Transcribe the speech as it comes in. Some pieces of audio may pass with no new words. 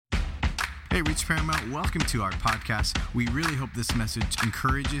Hey, Reach Paramount, welcome to our podcast. We really hope this message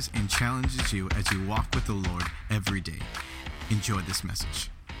encourages and challenges you as you walk with the Lord every day. Enjoy this message.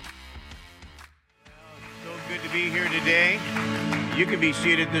 So good to be here today. You can be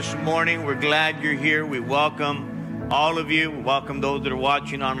seated this morning. We're glad you're here. We welcome all of you. We welcome those that are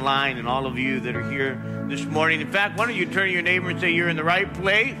watching online and all of you that are here this morning. In fact, why don't you turn to your neighbor and say you're in the right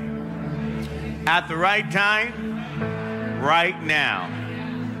place, at the right time, right now.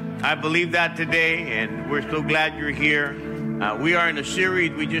 I believe that today, and we're so glad you're here. We are in a series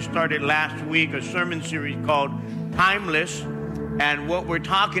we just started last week, a sermon series called Timeless. And what we're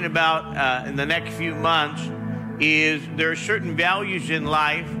talking about in the next few months is there are certain values in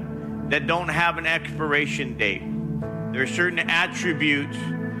life that don't have an expiration date. There are certain attributes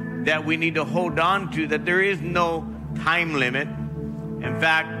that we need to hold on to, that there is no time limit. In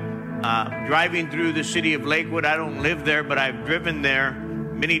fact, driving through the city of Lakewood, I don't live there, but I've driven there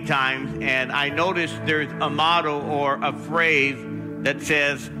many times, and I noticed there's a motto or a phrase that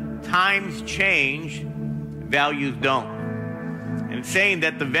says, times change, values don't. And it's saying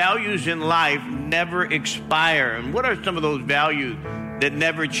that the values in life never expire. And what are some of those values that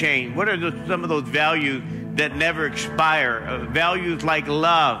never change? What are some of those values that never expire? Values like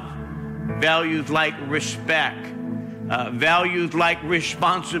love, values like respect, values like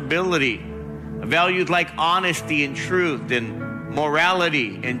responsibility, values like honesty and truth and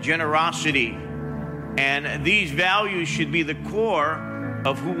morality and generosity. And these values should be the core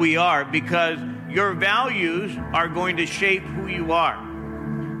of who we are, because your values are going to shape who you are.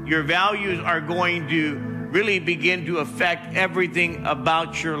 Your values are going to really begin to affect everything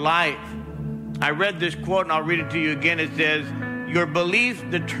about your life. I read this quote and I'll read it to you again. It says, your beliefs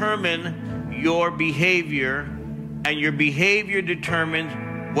determine your behavior, and your behavior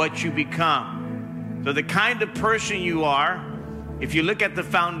determines what you become. So the kind of person you are, if you look at the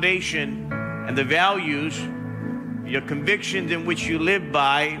foundation and the values, your convictions in which you live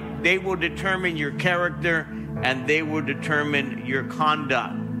by, they will determine your character and they will determine your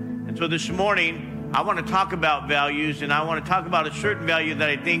conduct. And so this morning, I want to talk about values, and I want to talk about a certain value that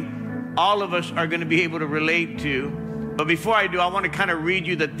I think all of us are going to be able to relate to. But before I do, I want to kind of read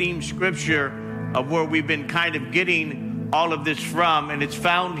you the theme scripture of where we've been kind of getting all of this from, and it's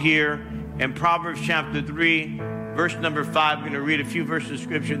found here in Proverbs chapter 3. Verse number 5, I'm going to read a few verses of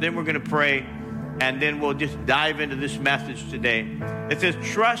scripture, then we're going to pray, and then we'll just dive into this message today. It says,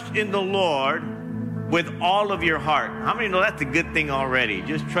 trust in the Lord with all of your heart. How many know that's a good thing already?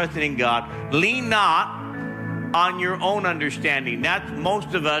 Just trusting in God. Lean not on your own understanding. That's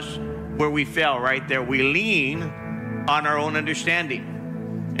most of us where we fail right there. We lean on our own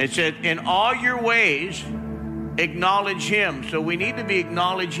understanding. It says, in all your ways, acknowledge Him. So we need to be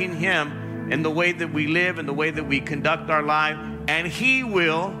acknowledging Him in the way that we live, in the way that we conduct our life, and He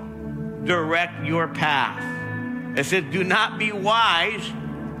will direct your path. It says, do not be wise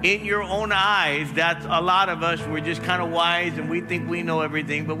in your own eyes. That's a lot of us. We're just kind of wise, and we think we know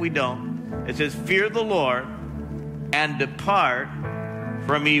everything, but we don't. It says, fear the Lord and depart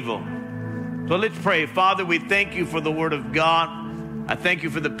from evil. So let's pray. Father, we thank you for the word of God. I thank you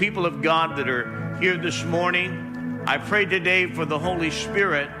for the people of God that are here this morning. I pray today for the Holy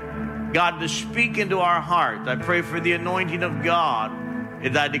Spirit, God, to speak into our hearts. I pray for the anointing of God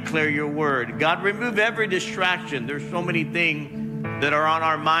as I declare your word. God, remove every distraction. There's so many things that are on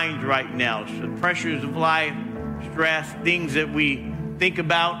our minds right now. So pressures of life, stress, things that we think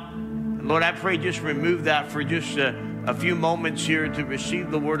about. And Lord, I pray just remove that for just a few moments here to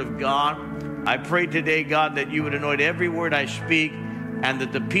receive the word of God. I pray today, God, that you would anoint every word I speak, and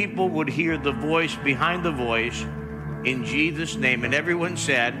that the people would hear the voice behind the voice in Jesus' name. And everyone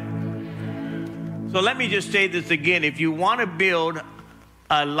said, so let me just say this again. If you want to build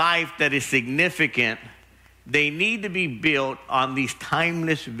a life that is significant, they need to be built on these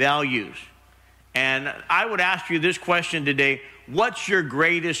timeless values. And I would ask you this question today: what's your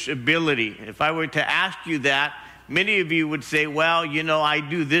greatest ability? If I were to ask you that, many of you would say, well, you know, I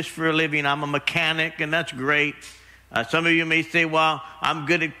do this for a living. I'm a mechanic, and that's great. Some of you may say, well, I'm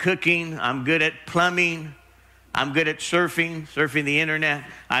good at cooking. I'm good at plumbing. I'm good at surfing the internet.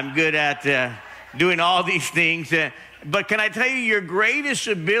 I'm good at doing all these things. But can I tell you, your greatest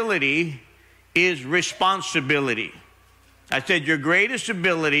ability is responsibility. I said your greatest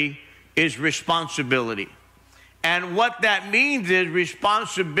ability is responsibility. And what that means is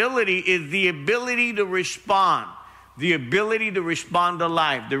responsibility is the ability to respond. The ability to respond to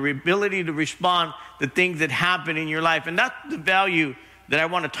life. The ability to respond to things that happen in your life. And that's the value that I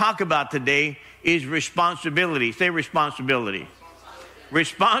want to talk about today, is responsibility. Say responsibility.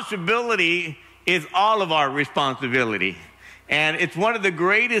 Responsibility is all of our responsibility. And it's one of the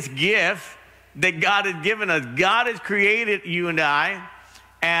greatest gifts that God has given us. God has created you and I,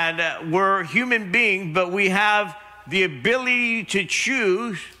 and we're human beings, but we have the ability to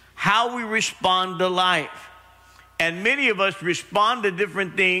choose how we respond to life. And many of us respond to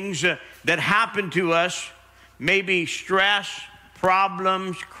different things that happen to us, maybe stress,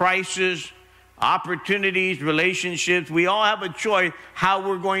 problems, crisis, opportunities, relationships. We all have a choice how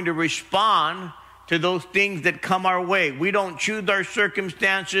we're going to respond to those things that come our way. We don't choose our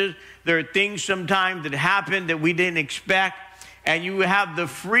circumstances. There are things sometimes that happen that we didn't expect, and you have the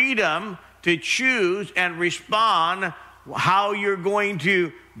freedom to choose and respond how you're going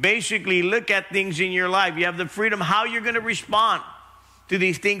to basically look at things in your life. You have the freedom how you're going to respond to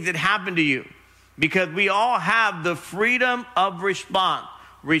these things that happen to you, because we all have the freedom of response.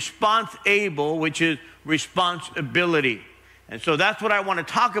 Response-able, which is responsibility. And so that's what I want to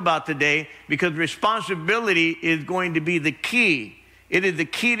talk about today, because responsibility is going to be the key. It is the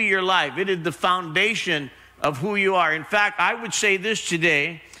key to your life. It is the foundation of who you are. In fact, I would say this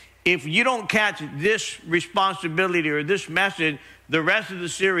today: if you don't catch this responsibility or this message, the rest of the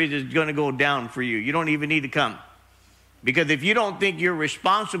series is going to go down for you. You don't even need to come. Because if you don't think you're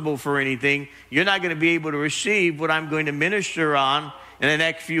responsible for anything, you're not going to be able to receive what I'm going to minister on in the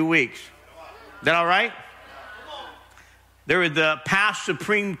next few weeks. Is that all right? There was a past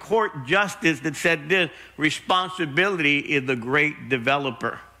Supreme Court justice that said this: responsibility is the great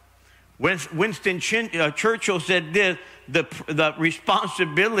developer. Winston Churchill said this: the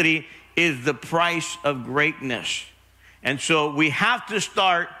responsibility is the price of greatness. And so we have to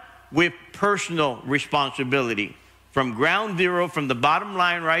start with personal responsibility. From ground zero, from the bottom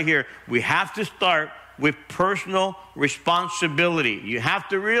line right here, we have to start with personal responsibility. You have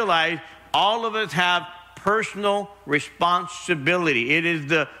to realize all of us have personal responsibility. It is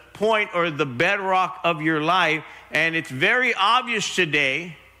the point or the bedrock of your life. And it's very obvious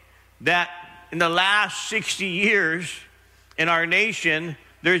today that in the last 60 years in our nation,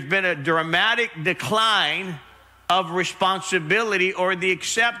 there's been a dramatic decline of responsibility, or the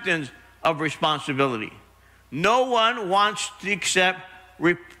acceptance of responsibility. No one wants to accept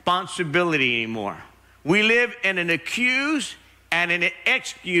responsibility anymore. We live in an accuse and an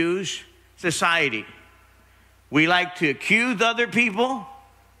excuse society. We like to accuse other people.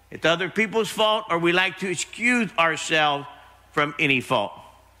 It's other people's fault, or we like to excuse ourselves from any fault.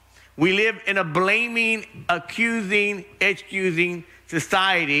 We live in a blaming, accusing, excusing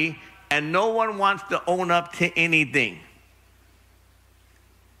society, and no one wants to own up to anything.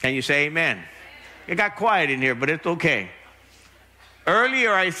 Can you say amen? It got quiet in here, but it's okay.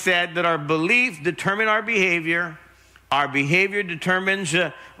 Earlier I said that our beliefs determine our behavior determines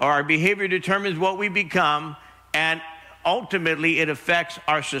what we become, and ultimately it affects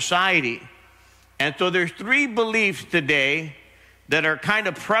our society. And so there's three beliefs today that are kind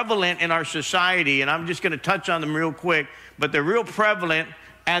of prevalent in our society, and I'm just going to touch on them real quick, but they're real prevalent,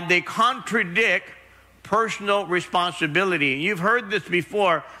 and they contradict personal responsibility. And you've heard this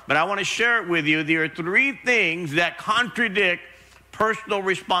before, but I want to share it with you. There are three things that contradict personal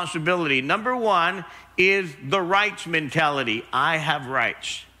responsibility. Number one is the rights mentality. I have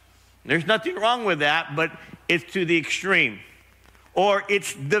rights. There's nothing wrong with that, but it's to the extreme. Or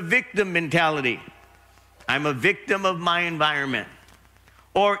it's the victim mentality. I'm a victim of my environment.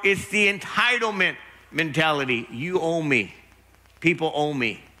 Or it's the entitlement mentality. You owe me. People owe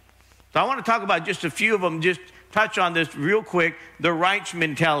me. So I want to talk about just a few of them, just touch on this real quick, the rights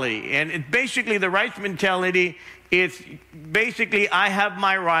mentality. And it's basically the rights mentality, it's basically I have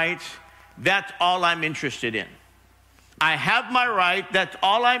my rights, that's all I'm interested in. I have my right, that's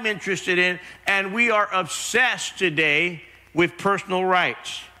all I'm interested in, and we are obsessed today with personal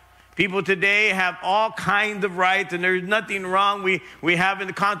rights. People today have all kinds of rights, and there's nothing wrong. We have in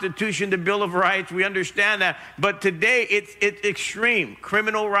the Constitution the Bill of Rights. We understand that. But today, it's extreme.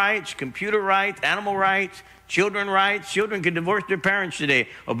 Criminal rights, computer rights, animal rights, children rights. Children can divorce their parents today.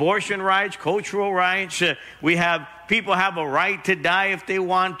 Abortion rights, cultural rights. People have a right to die if they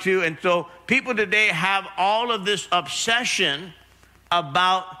want to. And so people today have all of this obsession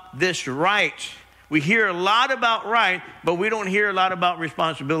about this right. We hear a lot about right, but we don't hear a lot about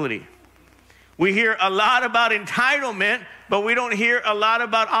responsibility. We hear a lot about entitlement, but we don't hear a lot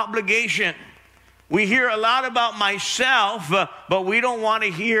about obligation. We hear a lot about myself, but we don't want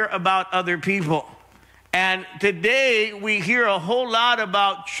to hear about other people. And today we hear a whole lot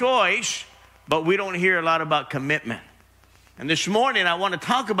about choice, but we don't hear a lot about commitment. And this morning I want to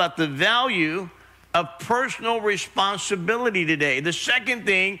talk about the value of personal responsibility today. The second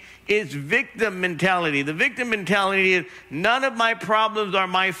thing is victim mentality. The victim mentality is none of my problems are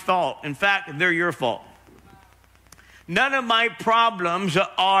my fault. In fact, they're your fault. None of my problems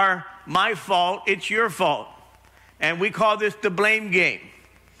are my fault, it's your fault. And we call this the blame game.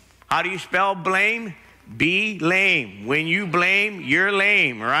 How do you spell blame? Be lame. When you blame, you're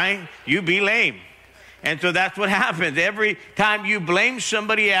lame, right? You be lame. And so that's what happens. Every time you blame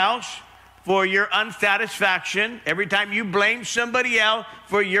somebody else for your unsatisfaction, every time you blame somebody else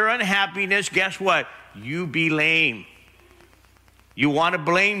for your unhappiness, guess what? You be lame. You want to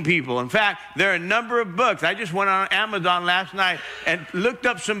blame people. In fact, there are a number of books. I just went on Amazon last night and looked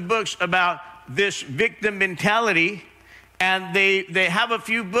up some books about this victim mentality. And they have a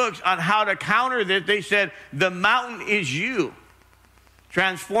few books on how to counter this. They said, the mountain is you.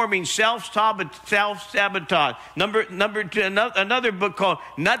 Transforming self-sabotage. Number two, another book called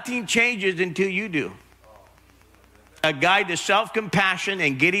Nothing Changes Until You Do. A guide to self-compassion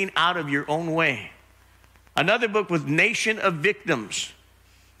and getting out of your own way. Another book was Nation of Victims.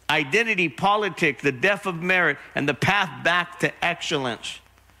 Identity, Politics, The Death of Merit, and the Path Back to Excellence.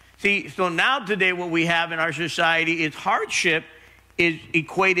 See, so now today what we have in our society is hardship is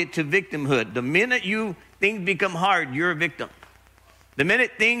equated to victimhood. The minute things become hard, you're a victim. The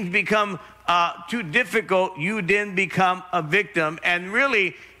minute things become too difficult, you then become a victim. And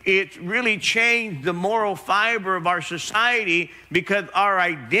really, it's really changed the moral fiber of our society because our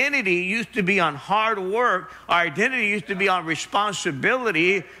identity used to be on hard work. Our identity used to be on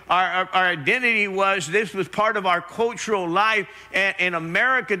responsibility. Our identity this was part of our cultural life. And in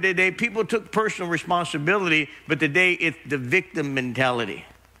America today, people took personal responsibility, but today it's the victim mentality.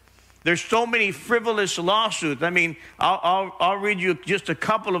 There's so many frivolous lawsuits. I mean, I'll read you just a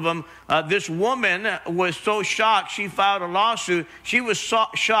couple of them. This woman was so shocked, she filed a lawsuit. She was so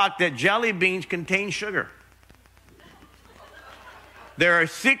shocked that jelly beans contain sugar. There are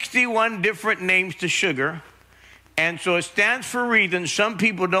 61 different names to sugar, and so it stands for a reason. Some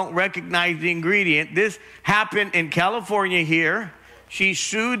people don't recognize the ingredient. This happened in California here. She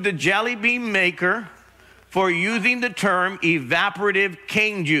sued the jelly bean maker for using the term evaporative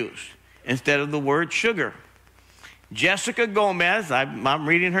cane juice instead of the word sugar. Jessica Gomez, I'm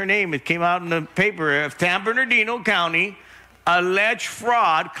reading her name, it came out in the paper, of San Bernardino County, alleged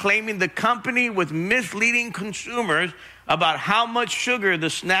fraud, claiming the company was misleading consumers about how much sugar the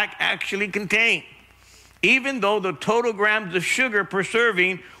snack actually contained, even though the total grams of sugar per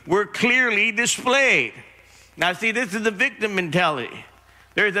serving were clearly displayed. Now see, this is the victim mentality.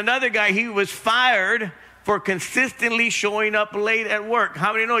 There's another guy, he was fired for consistently showing up late at work.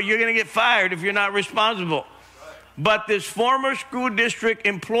 How many know you're going to get fired if you're not responsible? But this former school district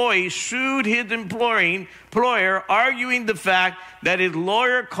employee sued his employer, arguing the fact that his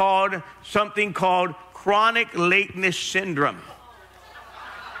lawyer called something called chronic lateness syndrome.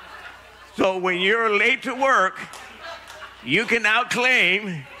 So when you're late to work, you can now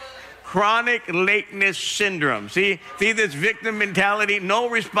claim chronic lateness syndrome. See this victim mentality, no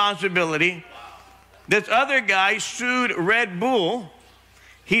responsibility. This other guy sued Red Bull.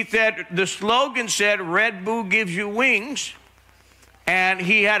 He said, the slogan said, Red Bull gives you wings. And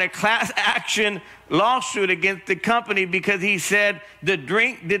he had a class action lawsuit against the company because he said the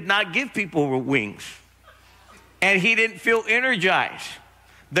drink did not give people wings. And he didn't feel energized.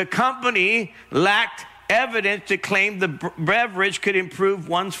 The company lacked evidence to claim the beverage could improve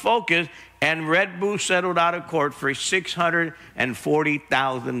one's focus. And Red Bull settled out of court for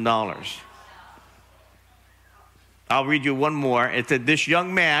 $640,000. I'll read you one more. It said this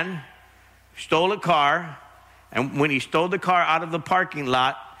young man stole a car, and when he stole the car out of the parking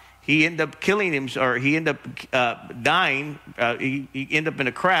lot, he ended up killing him, or he ended up dying. He ended up in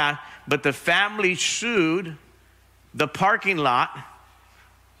a crash, but the family sued the parking lot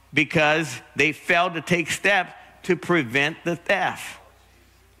because they failed to take steps to prevent the theft.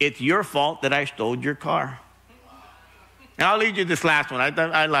 It's your fault that I stole your car. And I'll leave you this last one.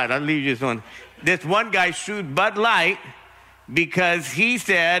 I lied. I'll leave you this one. This one guy sued Bud Light because he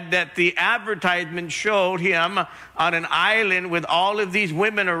said that the advertisement showed him on an island with all of these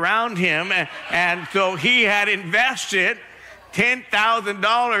women around him. And so he had invested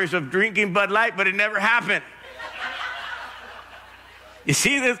 $10,000 of drinking Bud Light, but it never happened. You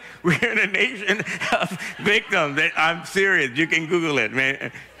see this? We're in a nation of victims. I'm serious. You can Google it,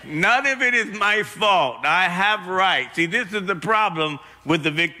 man. None of it is my fault. I have rights. See, this is the problem with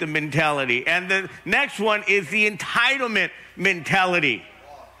the victim mentality. And the next one is the entitlement mentality.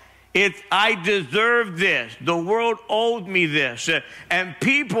 It's, I deserve this. The world owes me this. And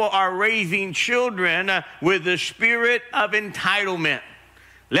people are raising children with the spirit of entitlement.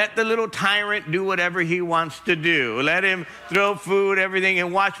 Let the little tyrant do whatever he wants to do. Let him throw food, everything,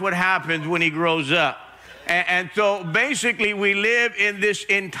 and watch what happens when he grows up. And so basically we live in this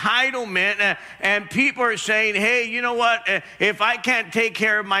entitlement, and people are saying, hey, you know what? If I can't take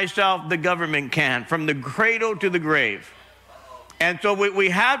care of myself, the government can, from the cradle to the grave. And so what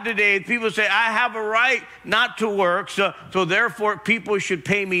we have today is people say, I have a right not to work, so therefore people should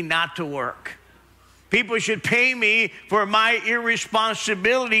pay me not to work. People should pay me for my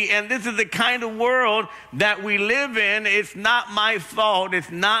irresponsibility. And this is the kind of world that we live in. It's not my fault.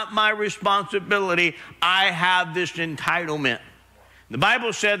 It's not my responsibility. I have this entitlement. The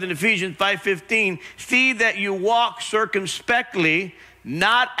Bible says in Ephesians 5:15, see that you walk circumspectly,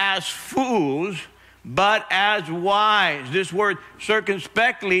 not as fools, but as wise. This word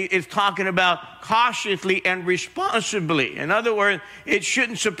circumspectly is talking about cautiously and responsibly. In other words, it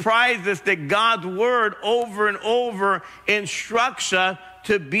shouldn't surprise us that God's word over and over instructs us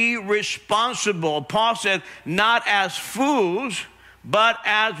to be responsible. Paul says, not as fools, but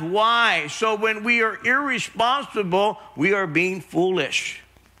as wise. So when we are irresponsible, we are being foolish.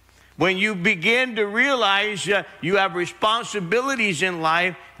 When you begin to realize you have responsibilities in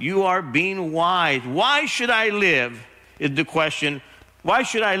life, you are being wise. Why should I live, is the question. Why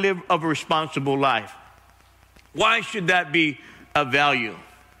should I live a responsible life? Why should that be of value?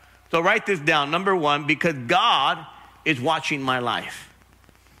 So write this down. Number one, because God is watching my life.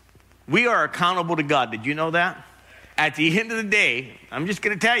 We are accountable to God. Did you know that? At the end of the day, I'm just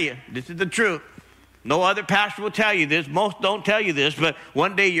going to tell you, this is the truth. No other pastor will tell you this. Most don't tell you this, but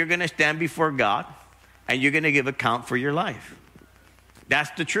one day you're going to stand before God and you're going to give account for your life. That's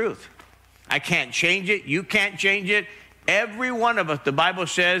the truth. I can't change it. You can't change it. Every one of us, the Bible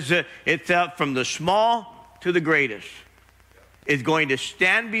says, it's from the small to the greatest, is going to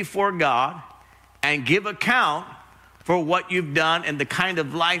stand before God and give account for what you've done and the kind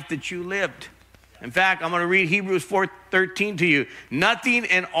of life that you lived. In fact, I'm going to read Hebrews 4:13 to you. Nothing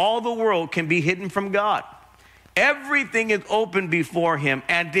in all the world can be hidden from God. Everything is open before him,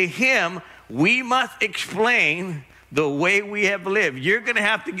 and to him we must explain the way we have lived. You're going to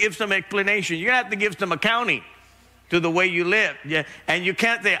have to give some explanation. You're going to have to give some accounting to the way you live. Yeah. And you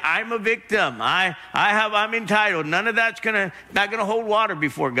can't say, I'm a victim. I'm entitled. None of that's not going to hold water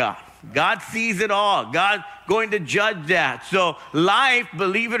before God. God sees it all. God's going to judge that. So life,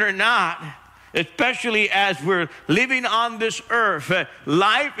 believe it or not, especially as we're living on this earth,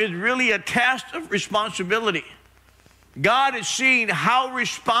 life is really a test of responsibility. God is seeing how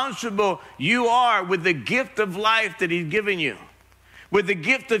responsible you are with the gift of life that he's given you, with the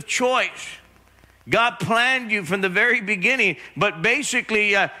gift of choice. God planned you from the very beginning, but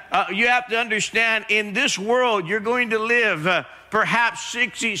basically you have to understand, in this world you're going to live perhaps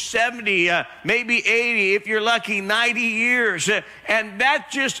 60, 70, maybe 80, if you're lucky, 90 years. And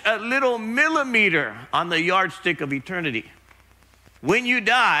that's just a little millimeter on the yardstick of eternity. When you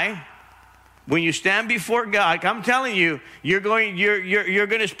die, when you stand before God, I'm telling you, you're going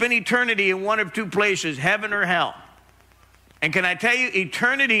to spend eternity in one of two places, heaven or hell. And can I tell you,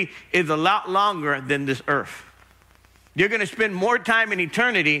 eternity is a lot longer than this earth. You're going to spend more time in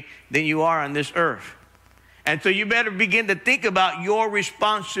eternity than you are on this earth. And so you better begin to think about your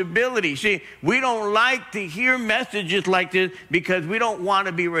responsibility. See, we don't like to hear messages like this because we don't want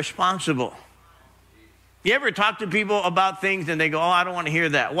to be responsible. You ever talk to people about things and they go, oh, I don't want to hear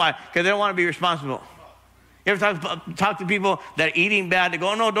that. Why? Because they don't want to be responsible. You ever talk to people that are eating bad? They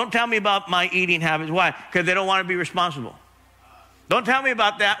go, oh, no, don't tell me about my eating habits. Why? Because they don't want to be responsible. Don't tell me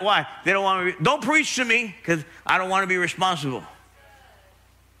about that. Why? They don't want to. Don't preach to me because I don't want to be responsible.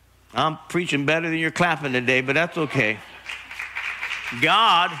 I'm preaching better than you're clapping today, but that's okay.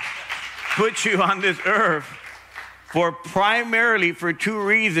 God put you on this earth primarily for two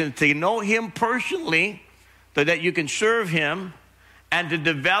reasons: to know him personally so that you can serve him, and to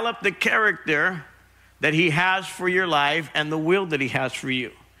develop the character that he has for your life and the will that he has for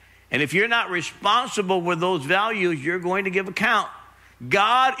you. And if you're not responsible with those values, you're going to give account.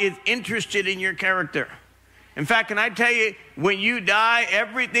 God is interested in your character. In fact, can I tell you, when you die,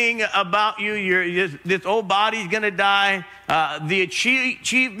 everything about you, this old body's going to die. The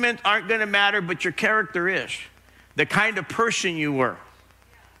achievements aren't going to matter, but your character is. The kind of person you were,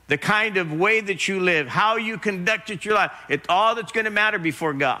 the kind of way that you live, how you conducted your life. It's all that's going to matter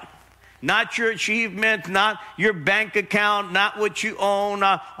before God. Not your achievements, not your bank account, not what you own.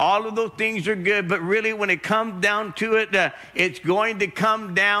 All of those things are good, but really when it comes down to it, it's going to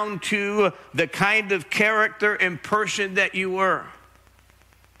come down to the kind of character and person that you were.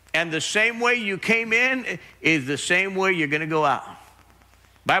 And the same way you came in is the same way you're going to go out.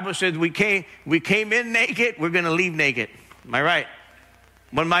 Bible says we came in naked, we're going to leave naked. Am I right?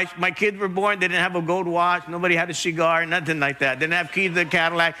 When my kids were born, they didn't have a gold watch. Nobody had a cigar, nothing like that. Didn't have keys to the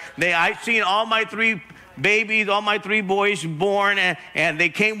Cadillac. I seen all my three babies, all my 3 boys born, and they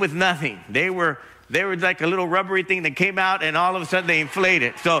came with nothing. They were like a little rubbery thing that came out, and all of a sudden they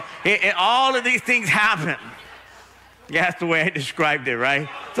inflated. So all of these things happen. Yeah, that's the way I described it, right?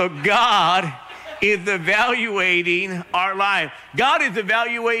 So God is evaluating our life. God is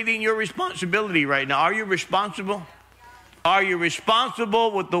evaluating your responsibility right now. Are you responsible? Are you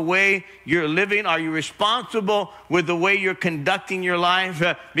responsible with the way you're living? Are you responsible with the way you're conducting your life?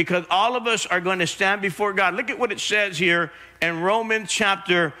 Because all of us are going to stand before God. Look at what it says here in Romans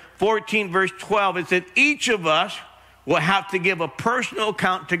chapter 14, verse 12. It says, each of us will have to give a personal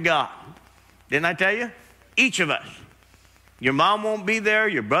account to God. Didn't I tell you? Each of us. Your mom won't be there.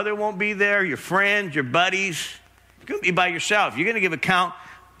 Your brother won't be there. Your friends, your buddies. You're going to be by yourself. You're going to give account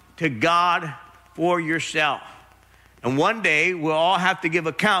to God for yourself. And one day, we'll all have to give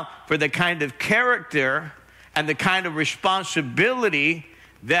account for the kind of character and the kind of responsibility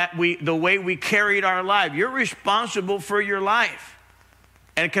that the way we carried our life. You're responsible for your life.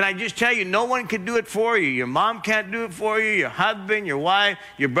 And can I just tell you, no one can do it for you. Your mom can't do it for you. Your husband, your wife,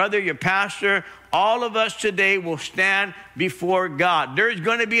 your brother, your pastor. All of us today will stand before God. There's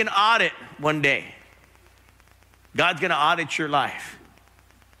going to be an audit one day. God's going to audit your life.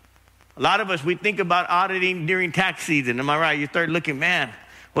 A lot of us, we think about auditing during tax season. Am I right? You start looking, man,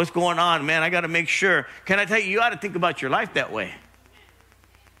 what's going on? Man, I got to make sure. Can I tell you, you ought to think about your life that way.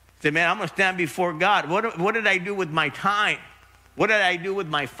 Say, man, I'm going to stand before God. What did I do with my time? What did I do with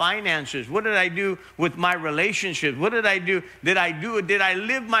my finances? What did I do with my relationships? What did I do? Did I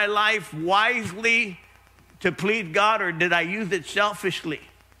live my life wisely to please God, or did I use it selfishly?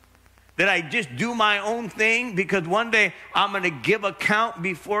 Did I just do my own thing? Because one day I'm going to give account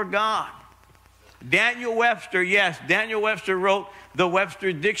before God. Daniel Webster wrote the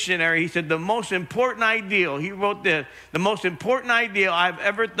Webster Dictionary. He said, the most important ideal, he wrote this, the most important ideal I've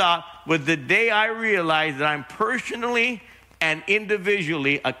ever thought was the day I realized that I'm personally and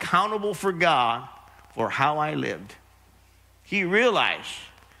individually accountable for God for how I lived. He realized.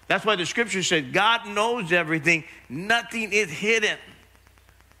 That's why the scripture said, God knows everything. Nothing is hidden.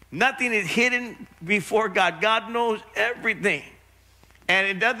 Nothing is hidden before God. God knows everything. And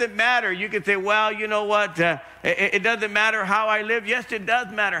it doesn't matter. You could say, well, you know what? It doesn't matter how I live. Yes, it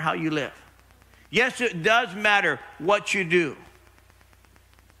does matter how you live. Yes, it does matter what you do.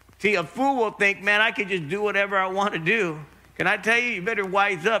 See, a fool will think, man, I can just do whatever I want to do. Can I tell you, you better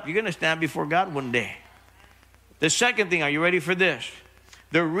wise up. You're going to stand before God one day. The second thing, are you ready for this?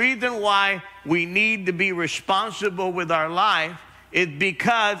 The reason why we need to be responsible with our life is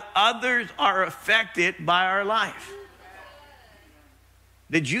because others are affected by our life.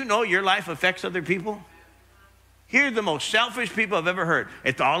 Did you know your life affects other people? Here's the most selfish people I've ever heard.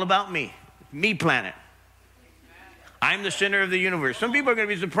 It's all about me. Me planet. I'm the center of the universe. Some people are going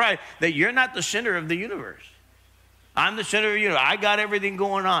to be surprised that you're not the center of the universe. I'm the center of the universe. I got everything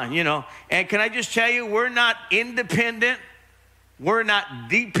going on, you know. And can I just tell you, we're not independent. We're not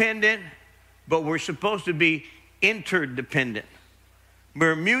dependent. But we're supposed to be interdependent.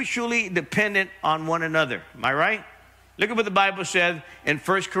 We're mutually dependent on one another. Am I right? Look at what the Bible says in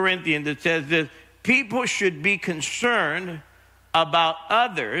 1 Corinthians. It says this: people should be concerned about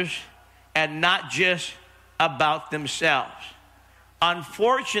others and not just about themselves.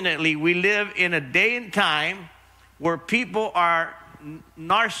 Unfortunately, we live in a day and time where people are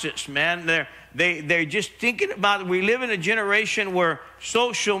narcissists, man. They're just thinking about, we live in a generation where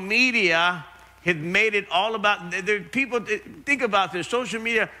social media has made it all about, people think about this. Social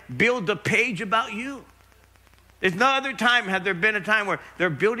media builds a page about you. There's no other time had there been a time where they're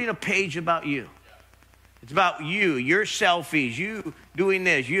building a page about you. It's about you, your selfies, you doing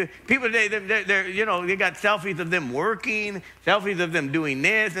this. People today, they got selfies of them working, selfies of them doing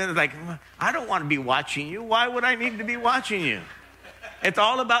this, and it's like, I don't want to be watching you. Why would I need to be watching you? It's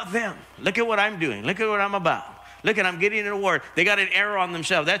all about them. Look at what I'm doing. Look at what I'm about. Look at, I'm getting an award. They got an arrow on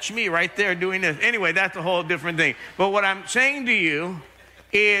themselves. That's me right there doing this. Anyway, that's a whole different thing. But what I'm saying to you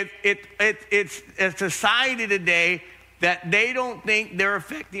is it's a society today that they don't think they're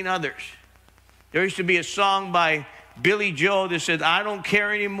affecting others. There used to be a song by Billy Joel that said, I don't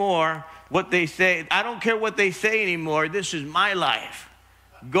care anymore what they say. I don't care what they say anymore. This is my life.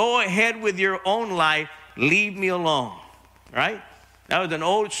 Go ahead with your own life. Leave me alone. Right? That was an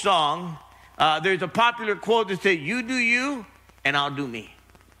old song. There's a popular quote that says, you do you, and I'll do me.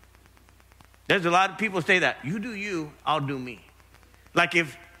 There's a lot of people say that. You do you, I'll do me. Like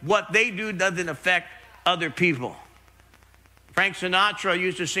if what they do doesn't affect other people. Frank Sinatra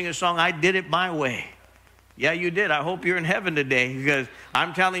used to sing a song, I did it my way. Yeah, you did. I hope you're in heaven today, because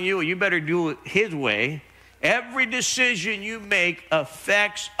I'm telling you, you better do it his way. Every decision you make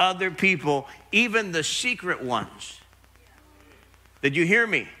affects other people, even the secret ones. Did you hear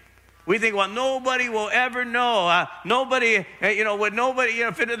me? We think, well, nobody will ever know. Nobody,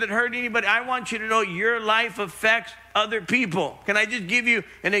 if it doesn't hurt anybody. I want you to know your life affects other people. Can I just give you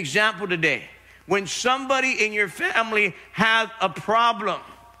an example today? When somebody in your family has a problem,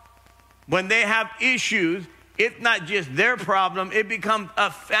 when they have issues, it's not just their problem, it becomes a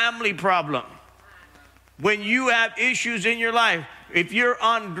family problem. When you have issues in your life, if you're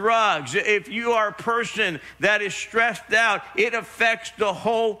on drugs, if you are a person that is stressed out, it affects the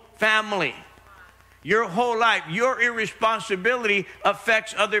whole family. Your whole life, your irresponsibility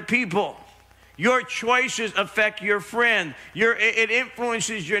affects other people. Your choices affect your friend. It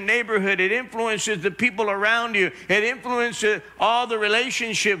influences your neighborhood. It influences the people around you. It influences all the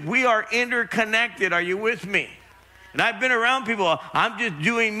relationships. We are interconnected. Are you with me? And I've been around people. I'm just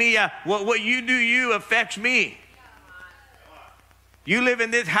doing me. What you do, you affects me. You live in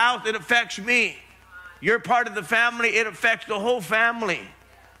this house, it affects me. You're part of the family, it affects the whole family.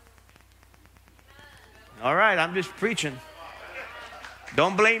 All right, I'm just preaching.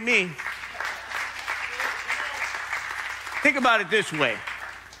 Don't blame me. Think about it this way.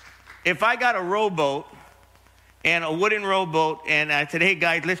 If I got a rowboat, and a wooden rowboat, and I said, hey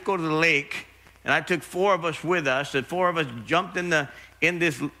guys, let's go to the lake, and I took 4 of us with us, the 4 of us jumped in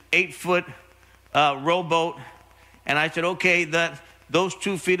this 8-foot rowboat, and I said, okay, those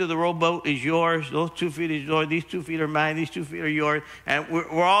 2 feet of the rowboat is yours. Those 2 feet is yours. These 2 feet are mine. These 2 feet are yours. And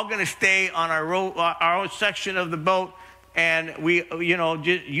we're all going to stay on our own section of the boat. And we,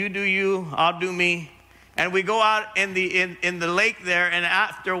 just, you do you, I'll do me. And we go out in the lake there. And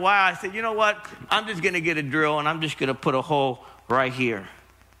after a while, I said, you know what? I'm just going to get a drill, and I'm just going to put a hole right here.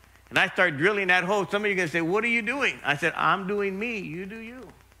 And I start drilling that hole. Some of you are going to say, what are you doing? I said, I'm doing me. You do you.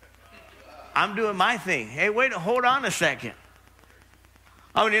 I'm doing my thing. Hey, wait, hold on a second.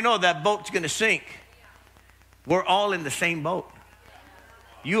 How many know that boat's going to sink? We're all in the same boat.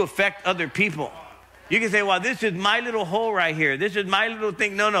 You affect other people. You can say, well, this is my little hole right here. This is my little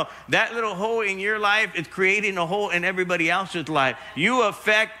thing. No. That little hole in your life is creating a hole in everybody else's life. You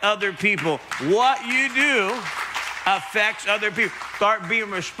affect other people. What you do affects other people. Start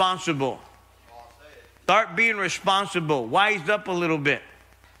being responsible. Start being responsible. Wise up a little bit.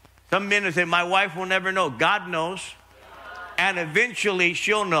 Some men will say, my wife will never know. God knows. And eventually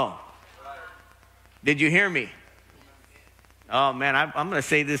she'll know. Did you hear me? Oh, man, I'm going to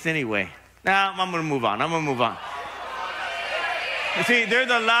say this anyway. Now, I'm going to move on. You see,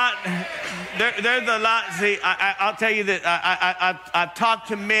 there's a lot. There's a lot. See, I'll tell you that I've talked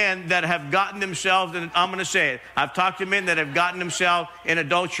to men that have gotten themselves, and I'm going to say it. I've talked to men that have gotten themselves in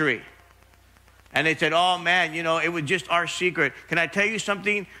adultery. And they said, oh, man, it was just our secret. Can I tell you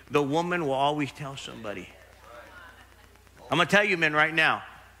something? The woman will always tell somebody. I'm going to tell you, men, right now,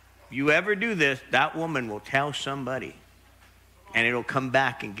 if you ever do this, that woman will tell somebody, and it'll come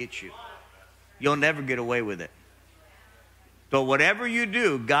back and get you. You'll never get away with it. So whatever you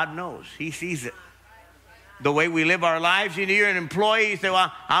do, God knows. He sees it. The way we live our lives, you're an employee, you say,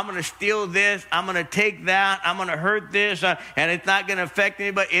 well, I'm going to steal this, I'm going to take that, I'm going to hurt this, and it's not going to affect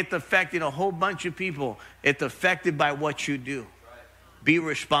anybody. It's affecting a whole bunch of people. It's affected by what you do. Be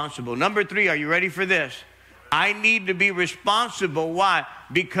responsible. Number 3, are you ready for this? I need to be responsible. Why?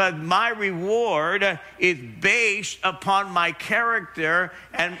 Because my reward is based upon my character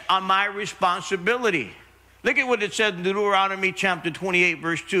and on my responsibility. Look at what it says in Deuteronomy chapter 28,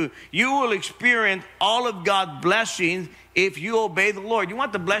 verse 2. You will experience all of God's blessings if you obey the Lord. You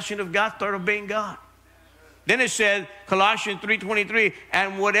want the blessing of God? Start obeying God. Then it says, Colossians 3:23,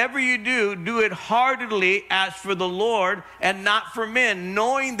 and whatever you do, do it heartily as for the Lord and not for men,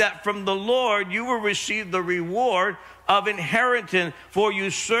 knowing that from the Lord you will receive the reward of inheritance, for you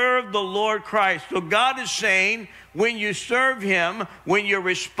serve the Lord Christ. So God is saying, when you serve him, when you're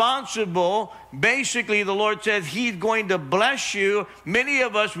responsible, basically the Lord says he's going to bless you. Many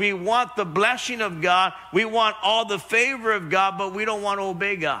of us, we want the blessing of God. We want all the favor of God, but we don't want to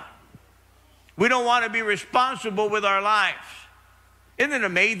obey God. We don't want to be responsible with our lives. Isn't it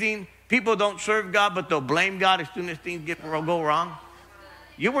amazing? People don't serve God, but they'll blame God as soon as things go wrong.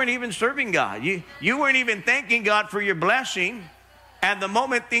 You weren't even serving God. You weren't even thanking God for your blessing. And the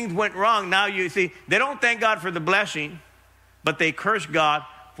moment things went wrong, now you see, they don't thank God for the blessing, but they curse God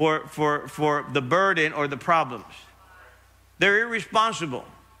for the burden or the problems. They're irresponsible.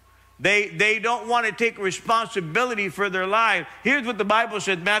 They don't want to take responsibility for their life. Here's what the Bible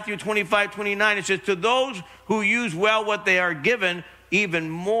says, Matthew 25:29. It says, to those who use well what they are given, even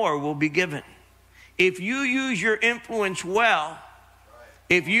more will be given. If you use your influence well,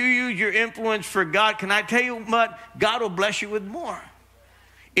 If you use your influence for God, can I tell you what? God will bless you with more.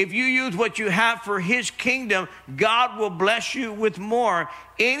 If you use what you have for his kingdom, God will bless you with more.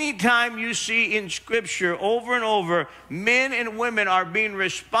 Anytime you see in Scripture over and over, men and women are being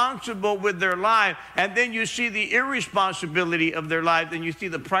responsible with their life, and then you see the irresponsibility of their life, and you see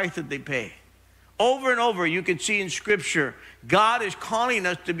the price that they pay. Over and over, you can see in Scripture, God is calling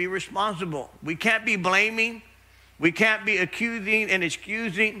us to be responsible. We can't be blaming. We can't be accusing and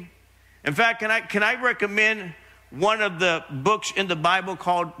excusing. In fact, can I recommend one of the books in the Bible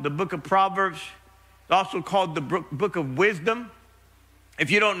called the Book of Proverbs? It's also called the Book of Wisdom.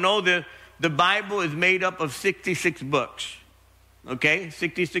 If you don't know, the Bible is made up of 66 books. Okay?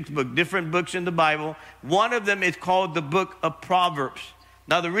 66 books, different books in the Bible. One of them is called the Book of Proverbs.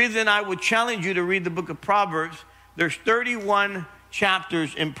 Now, the reason I would challenge you to read the Book of Proverbs, there's 31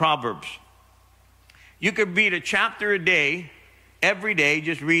 chapters in Proverbs. You could read a chapter a day, every day.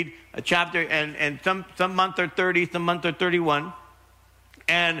 Just read a chapter, and some months are 30, some months are 31.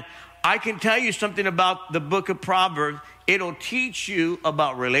 And I can tell you something about the book of Proverbs. It'll teach you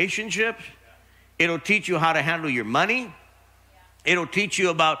about relationships. It'll teach you how to handle your money. It'll teach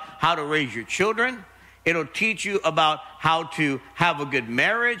you about how to raise your children. It'll teach you about how to have a good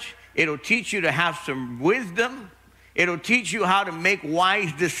marriage. It'll teach you to have some wisdom. It'll teach you how to make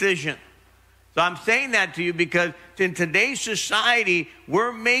wise decisions. So I'm saying that to you because in today's society,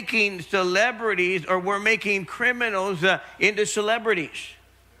 we're making celebrities, or we're making criminals into celebrities.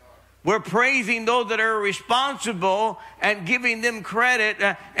 We're praising those that are responsible and giving them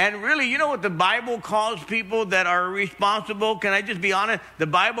credit. And really, you know what the Bible calls people that are responsible? Can I just be honest? The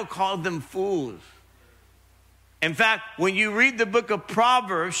Bible calls them fools. In fact, when you read the book of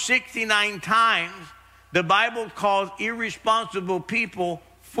Proverbs 69 times, the Bible calls irresponsible people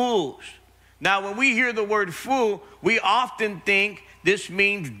fools. Now, when we hear the word fool, we often think this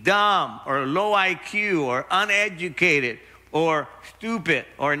means dumb or low IQ or uneducated or stupid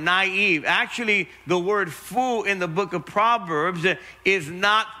or naive. Actually, the word fool in the book of Proverbs is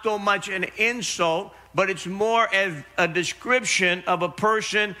not so much an insult, but it's more as a description of a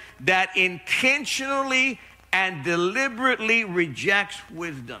person that intentionally and deliberately rejects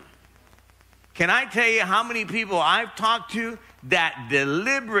wisdom. Can I tell you how many people I've talked to that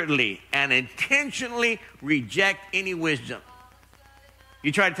deliberately and intentionally reject any wisdom?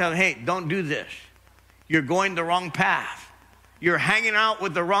 You try to tell them, hey, don't do this. You're going the wrong path. You're hanging out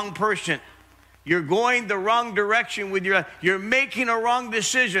with the wrong person. You're going the wrong direction with you're making a wrong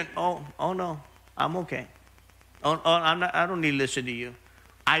decision. Oh no, I'm okay. I don't need to listen to you.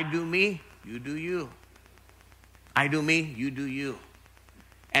 I do me, you do you. I do me, you do you.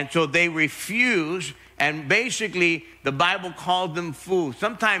 And so they refuse, and basically the Bible called them fools.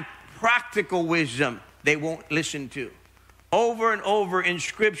 Sometimes practical wisdom they won't listen to. Over and over in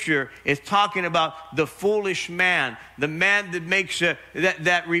Scripture, it's talking about the foolish man, the man that makes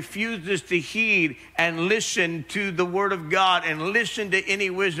that refuses to heed and listen to the Word of God and listen to any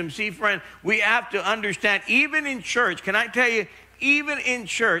wisdom. See, friend, we have to understand, even in church, can I tell you, even in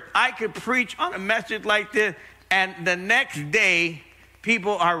church, I could preach on a message like this, and the next day,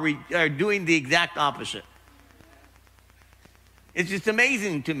 people are doing the exact opposite. It's just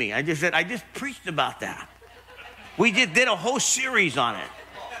amazing to me. I just preached about that. We just did a whole series on it.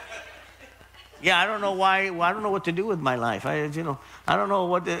 Yeah, I don't know why. Well, I don't know what to do with my life. I don't know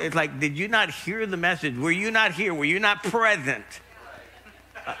what. It's like, did you not hear the message? Were you not here? Were you not present?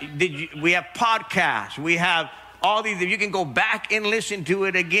 We have podcasts. We have all these. You can go back and listen to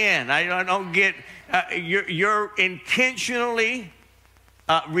it again. I don't get. You're intentionally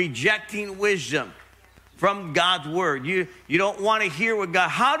rejecting wisdom from God's word. You don't want to hear what God.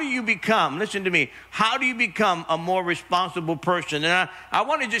 How do you become? Listen to me. How do you become a more responsible person? And I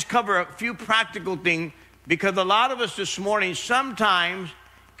want to just cover a few practical things, because a lot of us this morning sometimes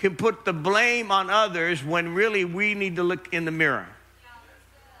can put the blame on others when really we need to look in the mirror.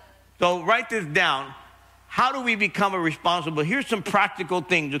 So write this down. How do we become a responsible? Here's some practical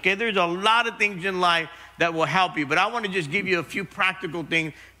things, okay? There's a lot of things in life that will help you, but I want to just give you a few practical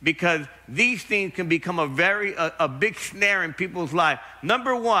things, because these things can become a big snare in people's life.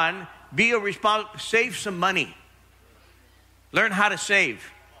 Number one, be a responsible. Save some money. Learn how to save.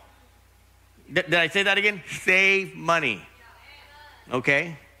 Did I say that again? Save money.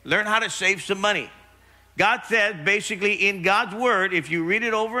 Okay? Learn how to save some money. God says, basically, in God's word, if you read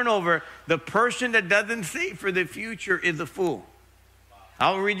it over and over, the person that doesn't save for the future is a fool.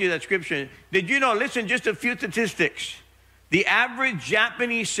 I'll read you that scripture. Did you know, listen, just a few statistics. The average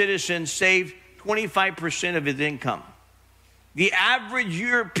Japanese citizen saves 25% of his income. The average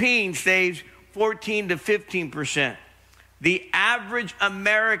European saves 14 to 15%. The average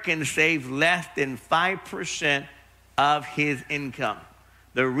American saves less than 5% of his income.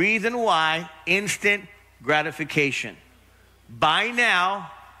 The reason why, instant gratification. Buy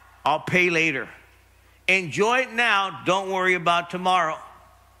now, I'll pay later. Enjoy it now, don't worry about tomorrow.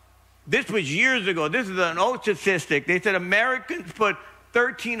 This was years ago. This is an old statistic. They said Americans put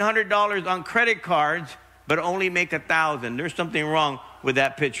 $1,300 on credit cards, but only make $1,000. There's something wrong with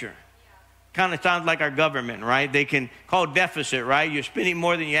that picture. Kind of sounds like our government, right? They can call deficit, right? You're spending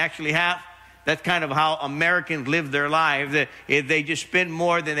more than you actually have. That's kind of how Americans live their lives. They just spend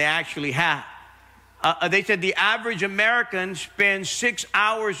more than they actually have. They said the average American spends 6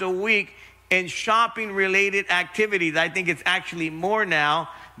 hours a week in shopping-related activities. I think it's actually more now.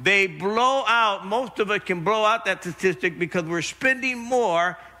 They blow out, most of us can blow out that statistic because we're spending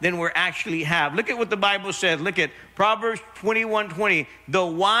more than we actually have. Look at what the Bible says. Look at Proverbs 21:20. The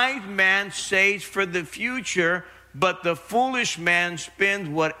wise man saves for the future, but the foolish man spends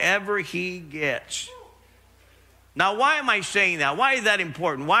whatever he gets. Now, why am I saying that? Why is that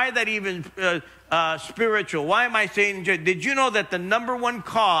important? Why is that even spiritual? Why am I saying, did you know that the number one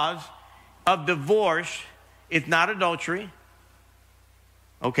cause of divorce is not adultery?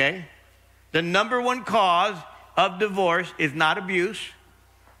 Okay? The number one cause of divorce is not abuse,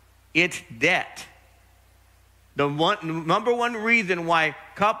 it's debt. The number one reason why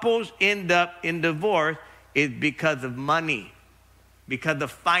couples end up in divorce is because of money, because of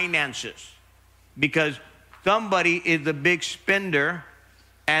finances, because somebody is a big spender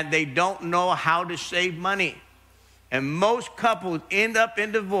and they don't know how to save money. And most couples end up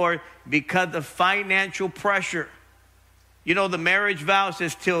in divorce because of financial pressure. You know, the marriage vow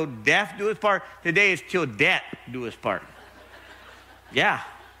says till death do us part. Today is till debt do us part. Yeah.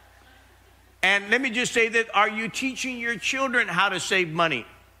 And let me just say that, are you teaching your children how to save money?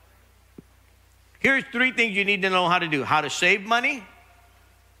 Here's 3 things you need to know how to do. How to save money.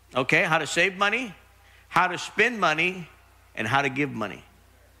 Okay, how to save money, how to spend money, and how to give money.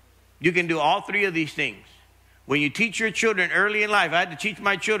 You can do all 3 of these things. When you teach your children early in life, I had to teach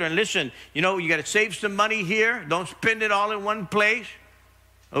my children, listen, you know, you got to save some money here. Don't spend it all in one place.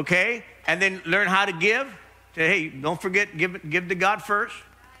 Okay? And then learn how to give. Say, hey, don't forget, give to God first.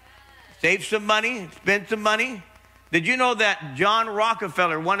 Save some money, spend some money. Did you know that John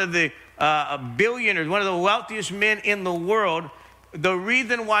Rockefeller, one of the billionaires, one of the wealthiest men in the world, the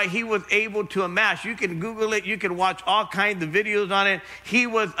reason why he was able to amass, you can Google it, you can watch all kinds of videos on it. He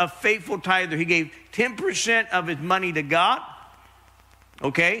was a faithful tither. He gave 10% of his money to God.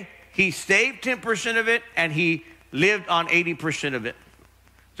 Okay? He saved 10% of it, and he lived on 80% of it.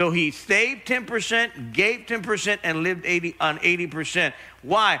 So he saved 10%, gave 10%, and lived on 80%.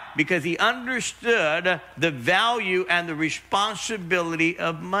 Why? Because he understood the value and the responsibility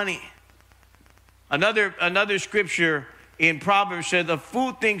of money. Another scripture in Proverbs says, a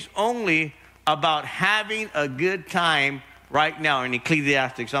fool thinks only about having a good time right now. In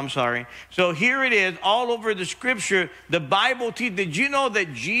Ecclesiastes, I'm sorry. So here it is, all over the scripture. The Bible teaches. Did you know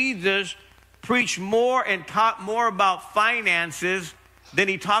that Jesus preached more and taught more about finances than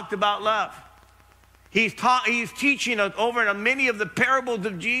he talked about love? He's teaching us over, and many of the parables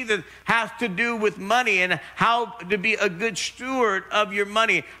of Jesus has to do with money and how to be a good steward of your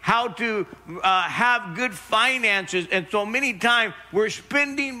money, how to have good finances. And so many times we're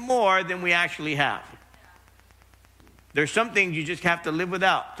spending more than we actually have. There's some things you just have to live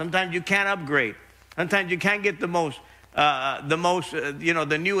without. Sometimes you can't upgrade. Sometimes you can't get the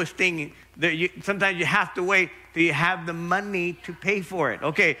newest thing. Sometimes you have to wait till you have the money to pay for it.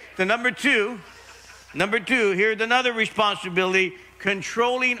 Okay, so number two, here's another responsibility: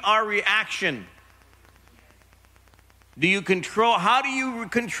 controlling our reaction. How do you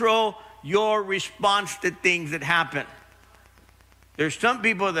control your response to things that happen? There's some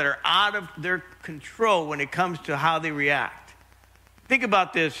people that are out of their control when it comes to how they react. Think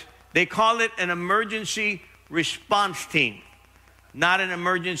about this. They call it an emergency response team, not an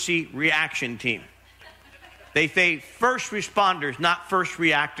emergency reaction team. They say first responders, not first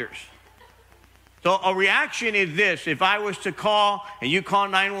reactors. So a reaction is this: if I was to call and you call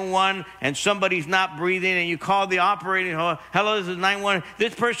 911 and somebody's not breathing and you call the operating, hello, this is 911,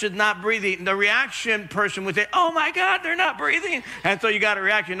 this person's not breathing. The reaction person would say, oh my God, they're not breathing. And so you got a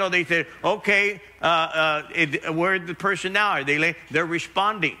reaction. No, they said, okay, where's the person now? Are they late? They're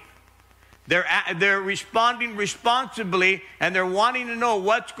responding. They're responding responsibly, and they're wanting to know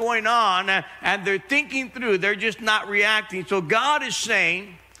what's going on, and they're thinking through. They're just not reacting. So God is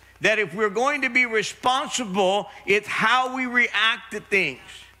saying that if we're going to be responsible, it's how we react to things.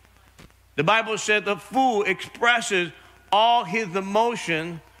 The Bible says the fool expresses all his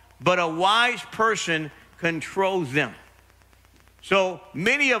emotion, but a wise person controls them. So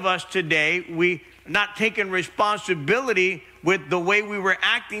many of us today, we not taking responsibility with the way we were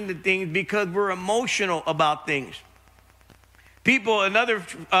acting to things because we're emotional about things. People, another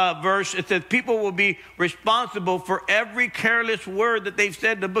verse, it says people will be responsible for every careless word that they've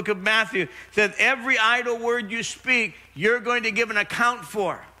said. The book of Matthew says every idle word you speak, you're going to give an account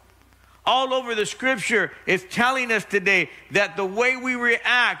for. All over the scripture is telling us today that the way we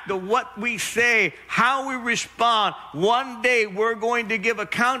react, what we say, how we respond, one day we're going to give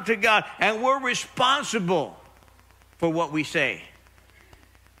account to God, and we're responsible for what we say.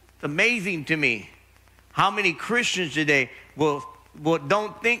 It's amazing to me how many Christians today will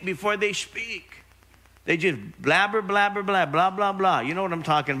don't think before they speak. They just blabber, blabber, blabber, blah, blah, blah. You know what I'm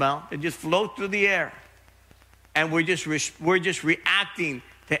talking about? It just floats through the air. And we're just reacting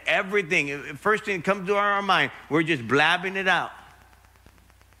to everything. First thing that comes to our mind, we're just blabbing it out.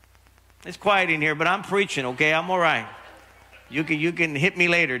 It's quiet in here, but I'm preaching, okay? I'm all right. You can hit me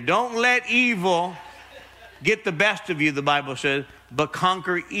later. Don't let evil get the best of you, the Bible says, but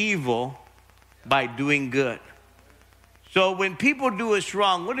conquer evil by doing good. So when people do us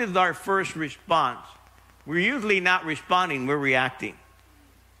wrong, what is our first response? We're usually not responding, we're reacting.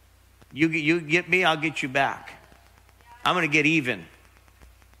 You get me, I'll get you back. I'm going to get even.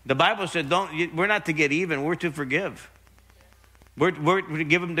 The Bible said we're not to get even, we're to forgive. We're to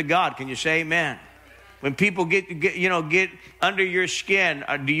give them to God. Can you say amen? When people get under your skin,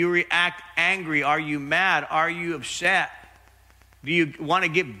 do you react angry? Are you mad? Are you upset? Do you want to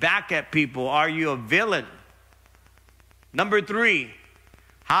get back at people? Are you a villain? Number 3,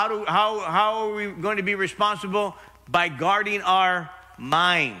 how are we going to be responsible? By guarding our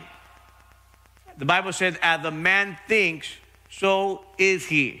mind. The Bible says, as a man thinks, so is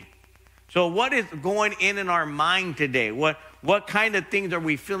he. So what is going in our mind today? What kind of things are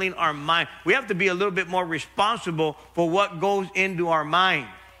we filling our mind? We have to be a little bit more responsible for what goes into our mind.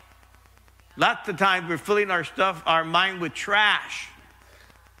 Lots of times we're filling our mind with trash.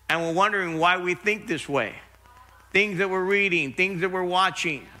 And we're wondering why we think this way. Things that we're reading, things that we're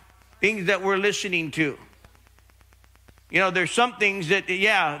watching, things that we're listening to. There's some things that,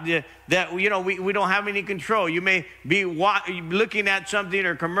 we don't have any control. You may be looking at something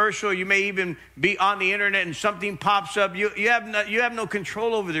or commercial. You may even be on the internet and something pops up. You have no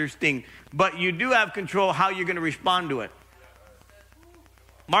control over this thing, but you do have control how you're going to respond to it.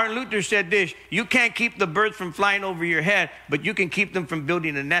 Martin Luther said this: you can't keep the birds from flying over your head, but you can keep them from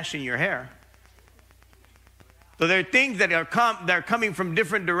building a nest in your hair. So there are things that are coming from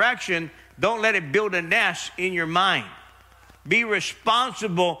different directions. Don't let it build a nest in your mind. Be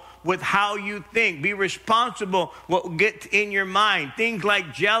responsible with how you think. Be responsible what gets in your mind. Things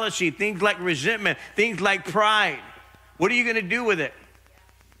like jealousy, things like resentment, things like pride. What are you going to do with it?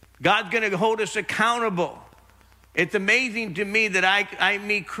 God's going to hold us accountable. It's amazing to me that I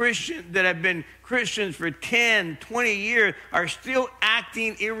meet Christians that have been Christians for 10, 20 years are still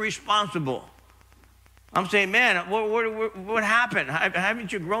acting irresponsible. I'm saying, man, what happened?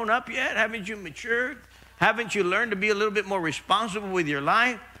 Haven't you grown up yet? Haven't you matured? Haven't you learned to be a little bit more responsible with your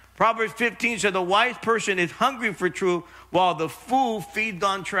life? Proverbs 15 said, the wise person is hungry for truth while the fool feeds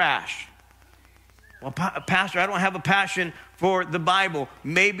on trash. Well, Pastor, I don't have a passion for the Bible.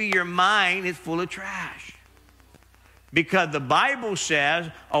 Maybe your mind is full of trash. Because the Bible says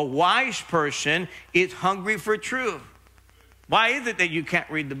a wise person is hungry for truth. Why is it that you can't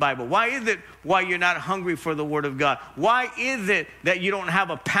read the Bible? Why is it why you're not hungry for the Word of God? Why is it that you don't have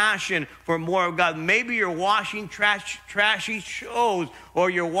a passion for more of God? Maybe you're watching trashy shows, or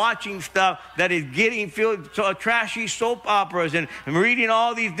you're watching stuff that is getting filled, trashy soap operas and reading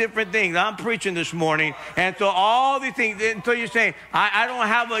all these different things. I'm preaching this morning. And so all these things, and so you're saying, I don't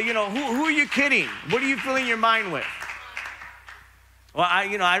have who are you kidding? What are you filling your mind with? Well,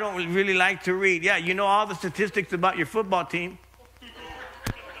 I don't really like to read. Yeah, you know all the statistics about your football team.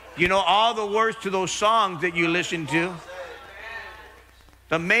 You know all the words to those songs that you listen to.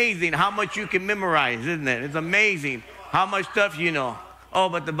 It's amazing how much you can memorize, isn't it? It's amazing how much stuff you know. Oh,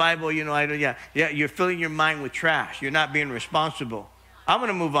 but the Bible, I don't. Yeah, you're filling your mind with trash. You're not being responsible. I'm going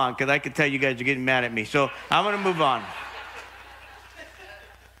to move on because I can tell you guys are getting mad at me. So I'm going to move on.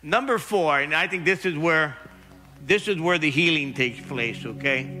 Number 4, and I think this is where the healing takes place,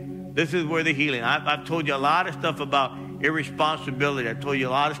 okay? This is where the healing. I've told you a lot of stuff about irresponsibility. I've told you a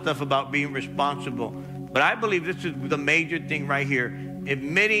lot of stuff about being responsible. But I believe this is the major thing right here,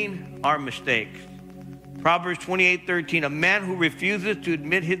 admitting our mistakes. Proverbs 28:13, a man who refuses to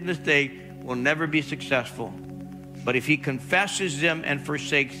admit his mistake will never be successful. But if he confesses them and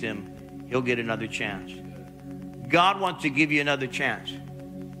forsakes them, he'll get another chance. God wants to give you another chance.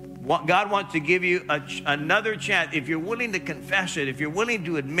 God wants to give you another chance. If you're willing to confess it, if you're willing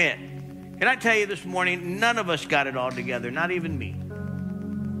to admit. Can I tell you this morning, none of us got it all together, not even me.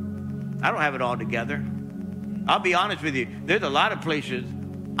 I don't have it all together. I'll be honest with you. There's a lot of places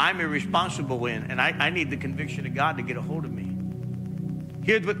I'm irresponsible in, and I need the conviction of God to get a hold of me.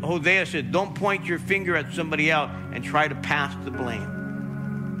 Here's what Hosea said: don't point your finger at somebody else and try to pass the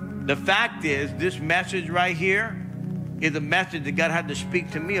blame. The fact is, this message right here is a message that God had to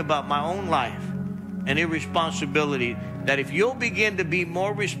speak to me about my own life and irresponsibility. That if you'll begin to be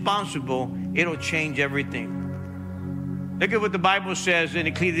more responsible, it'll change everything. Look at what the Bible says in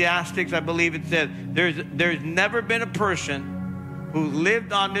Ecclesiastes. I believe it says, there's never been a person who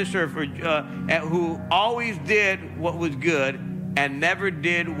lived on this earth who always did what was good and never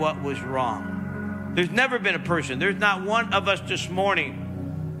did what was wrong. There's never been a person. There's not one of us this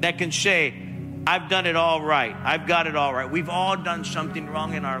morning that can say, I've done it all right. I've got it all right. We've all done something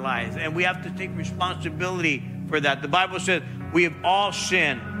wrong in our lives, and we have to take responsibility for that. The Bible says we have all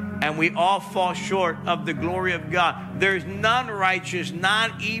sinned, and we all fall short of the glory of God. There's none righteous,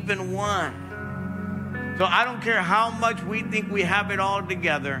 not even one. So I don't care how much we think we have it all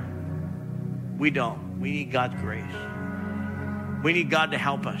together. We don't. We need God's grace. We need God to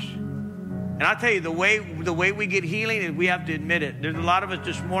help us. And I'll tell you, the way we get healing is we have to admit it. There's a lot of us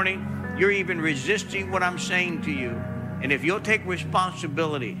this morning, you're even resisting what I'm saying to you. And if you'll take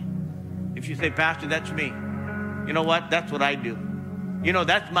responsibility, if you say, Pastor, that's me. You know what? That's what I do. You know,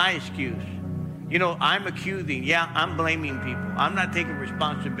 that's my excuse. You know, I'm accusing. Yeah, I'm blaming people. I'm not taking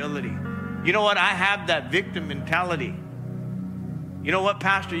responsibility. You know what? I have that victim mentality. You know what,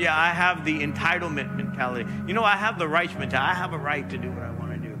 Pastor? Yeah, I have the entitlement mentality. You know, I have the rights mentality. I have a right to do what I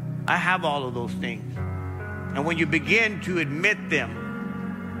want to do. I have all of those things. And when you begin to admit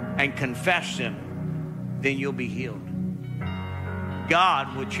them and confess them, then you'll be healed.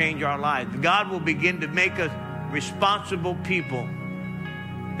 God will change our lives. God will begin to make us responsible people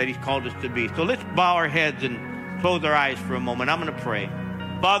that He's called us to be. So let's bow our heads and close our eyes for a moment. I'm going to pray.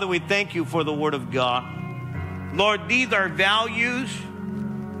 Father, we thank you for the Word of God. Lord, these are values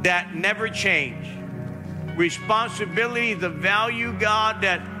that never change. Responsibility is a value, God,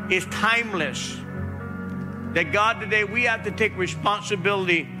 that is timeless. That, God, today we have to take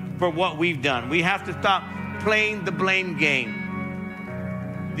responsibility for what we've done. We have to stop playing the blame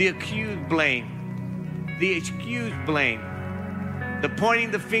game. The accused blame. The excused blame. The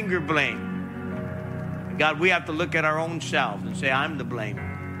pointing the finger blame. God, we have to look at our own selves and say, I'm the blame.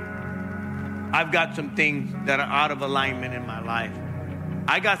 I've got some things that are out of alignment in my life.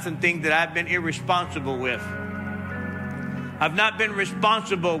 I got some things that I've been irresponsible with. I've not been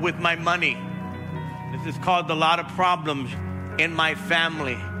responsible with my money. This has caused a lot of problems in my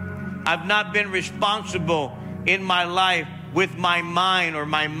family. I've not been responsible in my life with my mind or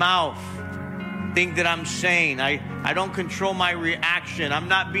my mouth. Things that I'm saying. I don't control my reaction. I'm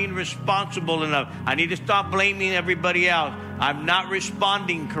not being responsible enough. I need to stop blaming everybody else. I'm not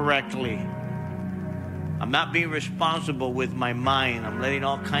responding correctly. I'm not being responsible with my mind. I'm letting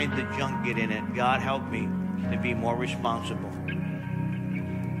all kinds of junk get in it. God, help me to be more responsible.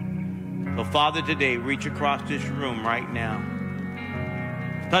 So, Father, today, reach across this room right now.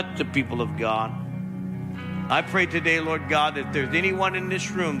 Touch the people of God. I pray today, Lord God, that if there's anyone in this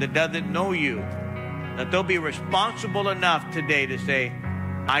room that doesn't know you, that they'll be responsible enough today to say,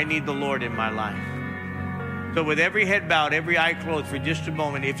 I need the Lord in my life. So with every head bowed, every eye closed for just a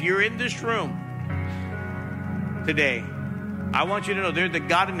moment, if you're in this room today, I want you to know there's a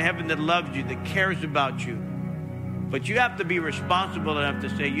God in heaven that loves you, that cares about you. But you have to be responsible enough to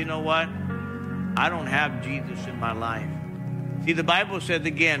say, you know what? I don't have Jesus in my life. See, the Bible says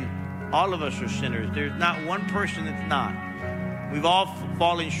again, all of us are sinners. There's not one person that's not. We've all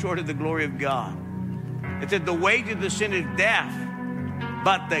fallen short of the glory of God. It said the wages of the sin is death,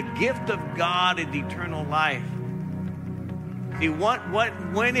 but the gift of God is eternal life. See,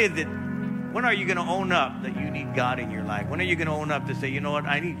 when is it? When are you going to own up that you need God in your life? When are you going to own up to say, you know what,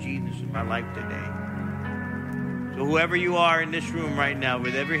 I need Jesus in my life today? So whoever you are in this room right now,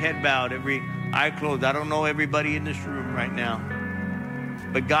 with every head bowed, every eye closed, I don't know everybody in this room right now,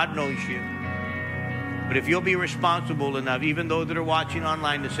 but God knows you. But if you'll be responsible enough, even those that are watching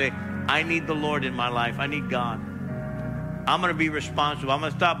online, to say, I need the Lord in my life. I need God. I'm going to be responsible. I'm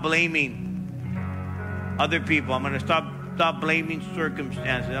going to stop blaming other people. I'm going to stop blaming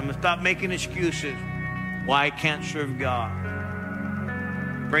circumstances. I'm going to stop making excuses why I can't serve God.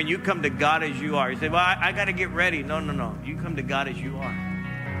 Friend, you come to God as you are. You say, well, I got to get ready. No. You come to God as you are.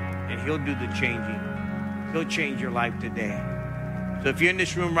 And He'll do the changing. He'll change your life today. So if you're in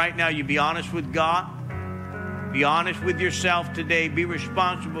this room right now, you be honest with God. Be honest with yourself today. Be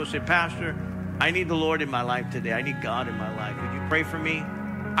responsible. Say, Pastor, I need the Lord in my life today. I need God in my life. Would you pray for me?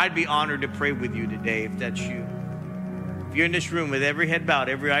 I'd be honored to pray with you today if that's you. If you're in this room with every head bowed,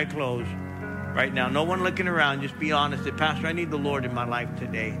 every eye closed, right now, no one looking around, just be honest. Say, Pastor, I need the Lord in my life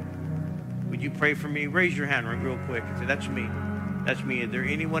today. Would you pray for me? Raise your hand real quick and say, that's me. That's me. Is there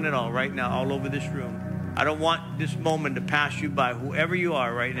anyone at all right now all over this room? I don't want this moment to pass you by. Whoever you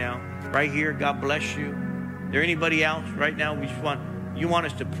are right now, right here, God bless you. Is there anybody else right now? You want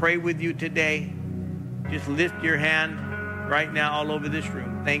us to pray with you today? Just lift your hand right now all over this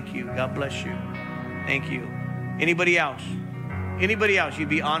room. Thank you. God bless you. Thank you. Anybody else? Anybody else? You'd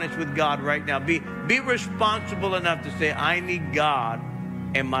be honest with God right now. Be responsible enough to say, I need God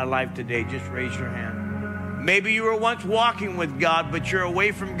in my life today. Just raise your hand. Maybe you were once walking with God, but you're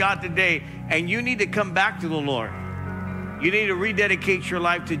away from God today, and you need to come back to the Lord. You need to rededicate your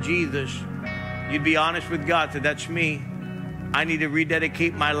life to Jesus. You'd be honest with God. Say, that's me. I need to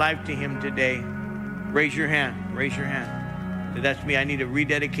rededicate my life to Him today. Raise your hand. Raise your hand. Say, that's me. I need to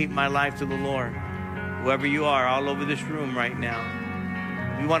rededicate my life to the Lord. Whoever you are, all over this room right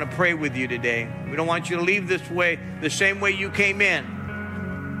now, we want to pray with you today. We don't want you to leave this way the same way you came in.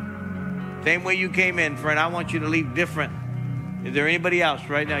 Same way you came in, friend. I want you to leave different. Is there anybody else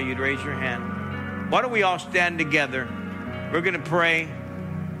right now? You'd raise your hand. Why don't we all stand together? We're going to pray.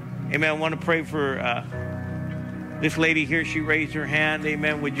 Amen. I want to pray for this lady here. She raised her hand.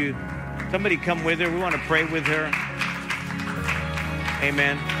 Amen. Would you, somebody come with her? We want to pray with her.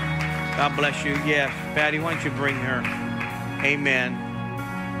 Amen. God bless you. Yes. Patty, why don't you bring her? Amen.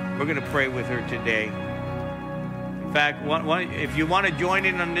 We're going to pray with her today. In fact, if you want to join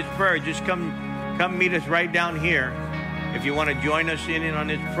in on this prayer, just come meet us right down here. If you want to join us in on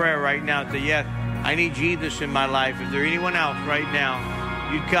this prayer right now, say, yes, I need Jesus in my life. Is there anyone else right now?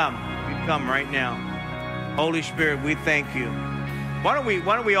 You'd come right now. Holy Spirit, we thank you. Why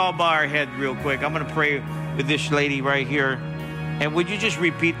don't we all bow our heads real quick? I'm going to pray with this lady right here. And would you just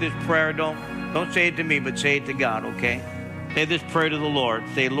repeat this prayer? Don't say it to me, but say it to God, okay? Say this prayer to the Lord.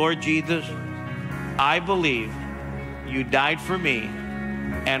 Say, Lord Jesus, I believe you died for me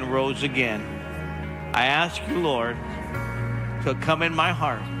and rose again. I ask you, Lord, to come in my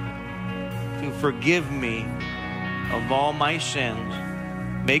heart, to forgive me of all my sins.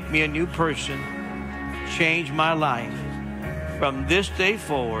 Make me a new person. Change my life. From this day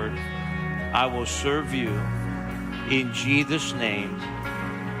forward, I will serve you. In Jesus' name,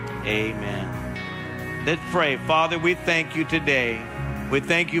 amen. Let's pray. Father, we thank you today. We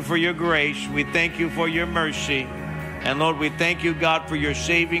thank you for your grace. We thank you for your mercy. And Lord, we thank you, God, for your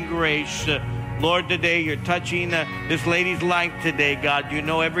saving grace. Lord, today you're touching this lady's life today, God. You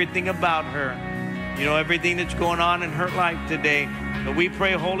know everything about her. You know everything that's going on in her life today. But we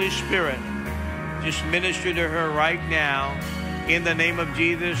pray, Holy Spirit, just minister to her right now. In the name of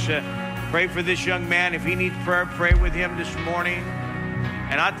Jesus, pray for this young man. If he needs prayer, pray with him this morning.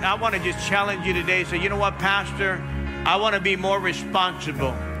 And I want to just challenge you today. Say, you know what, Pastor? I want to be more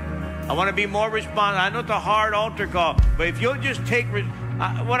responsible. I want to be more responsible. I know it's a hard altar call, but if you'll just take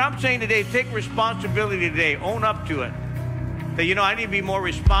what I'm saying today, take responsibility today. Own up to it. Say, you know, I need to be more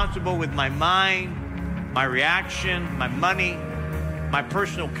responsible with my mind, my reaction, my money, my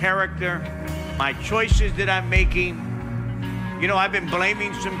personal character, my choices that I'm making. You know, I've been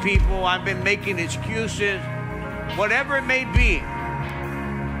blaming some people. I've been making excuses. Whatever it may be,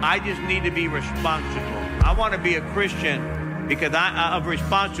 I just need to be responsible. I want to be a Christian because of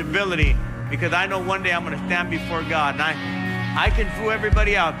responsibility, because I know one day I'm going to stand before God. And I can fool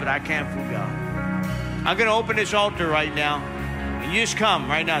everybody else, but I can't fool God. I'm going to open this altar right now. And you just come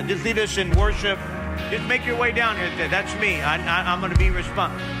right now. Just lead us in worship. Just make your way down here and say, that's me. I'm going to be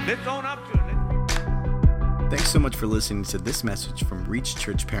responsible. Let's own up to it. Thanks so much for listening to this message from Reach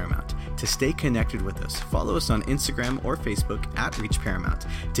Church Paramount. To stay connected with us, follow us on Instagram or Facebook at Reach Paramount.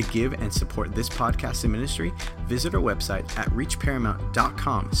 To give and support this podcast and ministry, visit our website at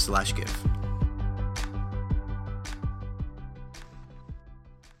reachparamount.com/give.